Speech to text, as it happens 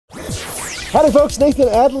Howdy folks, Nathan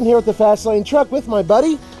Adlin here at the Fast Lane Truck with my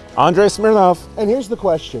buddy Andre Smirnov. And here's the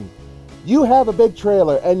question. You have a big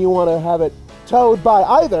trailer and you want to have it towed by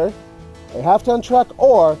either a half-ton truck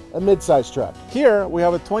or a mid-size truck. Here we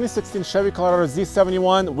have a 2016 Chevy Colorado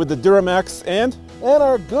Z71 with the Duramax and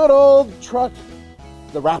our good old truck,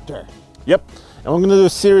 the Raptor. Yep, and we're going to do a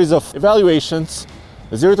series of evaluations,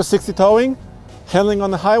 0 to 60 towing, handling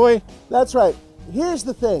on the highway. That's right. Here's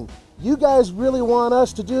the thing. You guys really want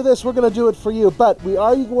us to do this, we're going to do it for you, but we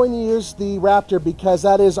are going to use the Raptor because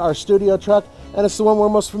that is our studio truck and it's the one we're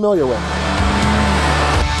most familiar with.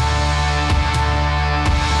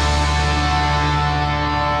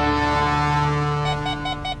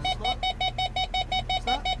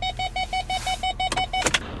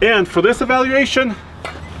 And for this evaluation,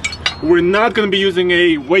 we're not going to be using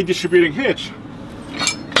a weight distributing hitch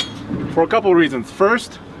for a couple of reasons.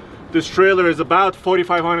 First, this trailer is about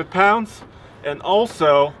 4,500 pounds, and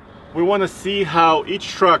also we want to see how each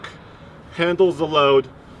truck handles the load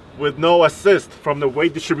with no assist from the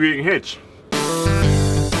weight distributing hitch.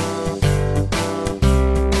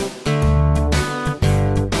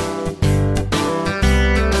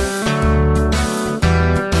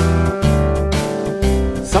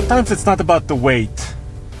 Sometimes it's not about the weight,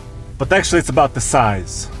 but actually it's about the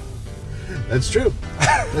size. That's true.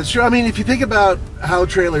 That's true. I mean, if you think about how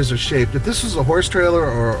trailers are shaped, if this was a horse trailer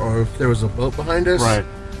or if there was a boat behind us, right,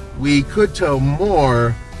 we could tow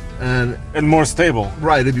more and more stable.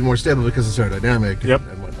 Right, it'd be more stable because it's aerodynamic yep,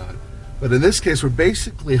 and whatnot. But in this case, we're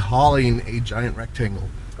basically hauling a giant rectangle.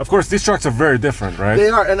 Of course, these trucks are very different, right? They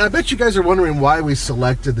are, and I bet you guys are wondering why we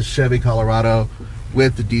selected the Chevy Colorado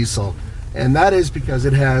with the diesel. And that is because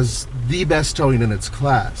it has the best towing in its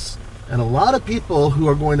class. And a lot of people who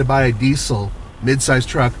are going to buy a diesel mid-size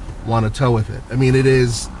truck want to tow with it. I mean, it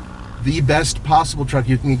is the best possible truck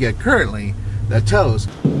you can get currently that tows.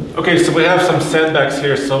 Okay, so we have some sandbags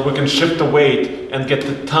here so we can shift the weight and get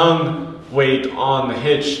the tongue weight on the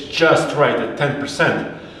hitch just right at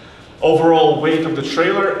 10%. Overall weight of the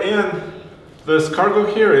trailer and this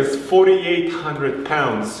cargo here is 4,800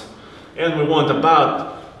 pounds. And we want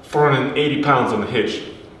about 480 pounds on the hitch.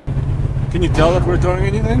 Can you tell that we're towing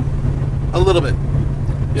anything? A little bit.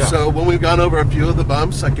 Yeah. So when we've gone over a few of the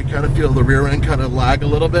bumps, I could kind of feel the rear end kind of lag a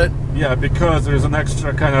little bit. Yeah, because there's an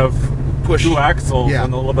extra kind of push, 2 axles, yeah,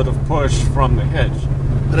 and a little bit of push from the hitch.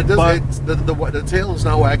 But it doesn't. The tail is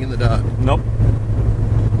not wagging the dog. Nope.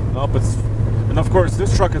 Nope. And of course,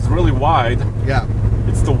 this truck is really wide. Yeah.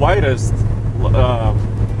 It's the widest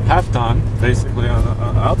half-ton basically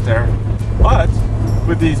out there, but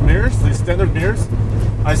with these mirrors, these standard mirrors,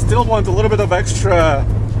 I still want a little bit of extra,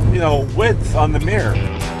 you know, width on the mirror.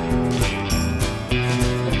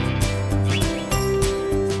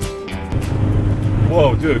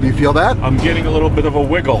 Whoa, dude. Do you feel that? I'm getting a little bit of a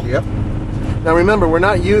wiggle. Yep. Now remember, we're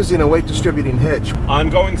not using a weight distributing hitch. I'm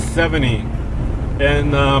going 70,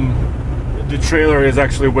 and the trailer is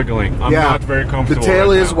actually wiggling. I'm not very comfortable. The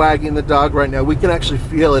tail right is now. wagging the dog right now. We can actually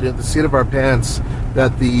feel it in the seat of our pants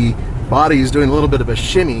that the body is doing a little bit of a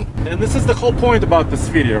shimmy. And this is the whole point about this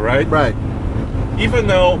video, right? Right. Even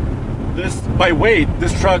though this, by weight,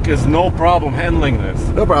 this truck is no problem handling this.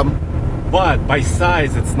 No problem. But by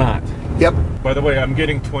size, it's not. Yep. By the way, I'm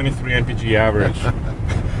getting 23 mpg average.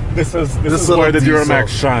 This is where the diesel. Duramax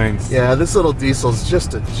shines. Yeah, this little diesel is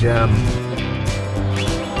just a gem.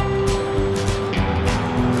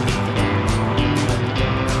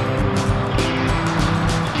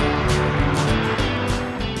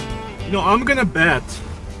 You know, I'm gonna bet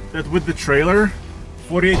that with the trailer,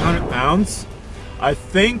 4,800 pounds, I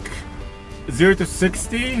think 0 to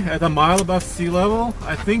 60 at a mile above sea level,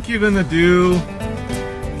 I think you're gonna do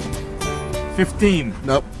 15.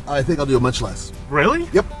 Nope, I think I'll do much less. Really?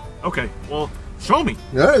 Yep. Okay, well, show me.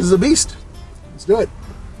 Yeah, this is a beast. Let's do it.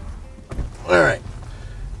 All right.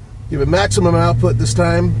 Give it maximum output this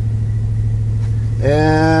time.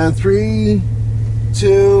 And 3,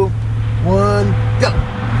 2, 1, go.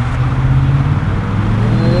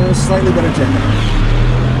 Slightly better check.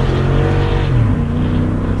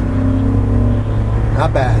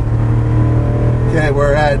 Not bad. Okay,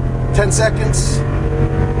 we're at 10 seconds.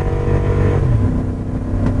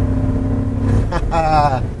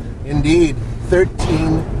 Indeed,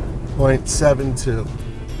 13.72.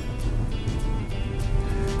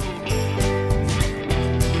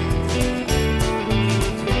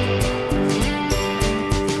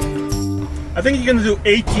 I think you're gonna do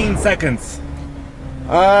 18 seconds.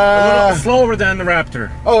 A little slower than the Raptor.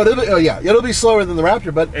 Oh, yeah, it'll be slower than the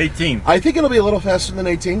Raptor, but 18. I think it'll be a little faster than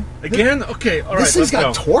 18. Again? Okay, all right. This thing's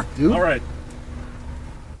got torque, dude. All right.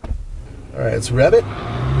 All right, let's rev it.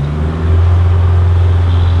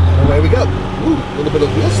 And away we go. little bit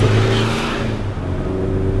of wheel slippage.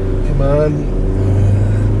 Come on.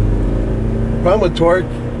 The problem with torque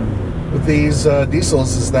with these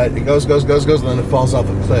diesels is that it goes, and then it falls off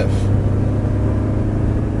a cliff.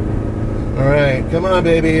 All right, come on,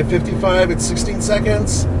 baby. At 55, it's 16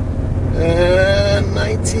 seconds. And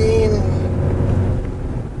 19.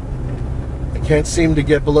 I can't seem to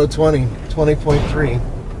get below 20. 20.3.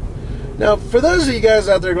 Now, for those of you guys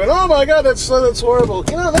out there going, oh my God, that's horrible.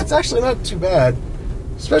 You know, that's actually not too bad.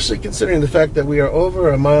 Especially considering the fact that we are over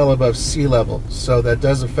a mile above sea level. So that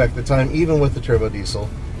does affect the time, even with the turbo diesel.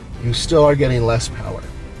 You still are getting less power.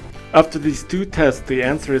 After these two tests, the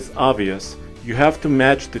answer is obvious. You have to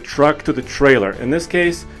match the truck to the trailer. In this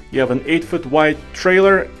case, you have an 8-foot wide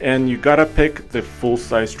trailer and you gotta pick the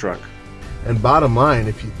full-size truck. And bottom line,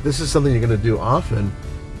 if this is something you're gonna do often,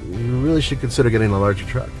 you really should consider getting a larger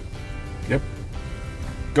truck. Yep.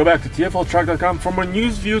 Go back to tfltruck.com for more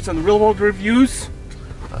news, views, and real-world reviews.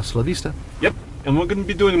 Hasta la vista. Yep, and we're gonna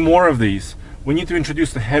be doing more of these. We need to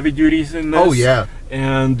introduce the heavy duties in this. Oh yeah.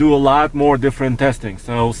 And do a lot more different testing,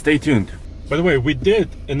 so stay tuned. By the way, we did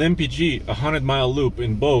an MPG 100-mile loop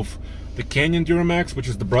in both the Canyon Duramax, which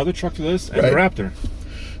is the brother truck to this, and the Raptor.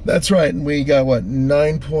 That's right, and we got what,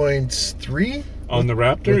 9.3 on the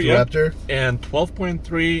Raptor, yeah, Raptor, and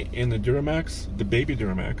 12.3 in the Duramax, the baby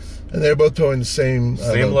Duramax. And they're both towing the same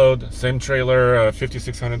load, same trailer,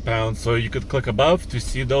 5,600 pounds. So you could click above to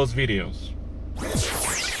see those videos.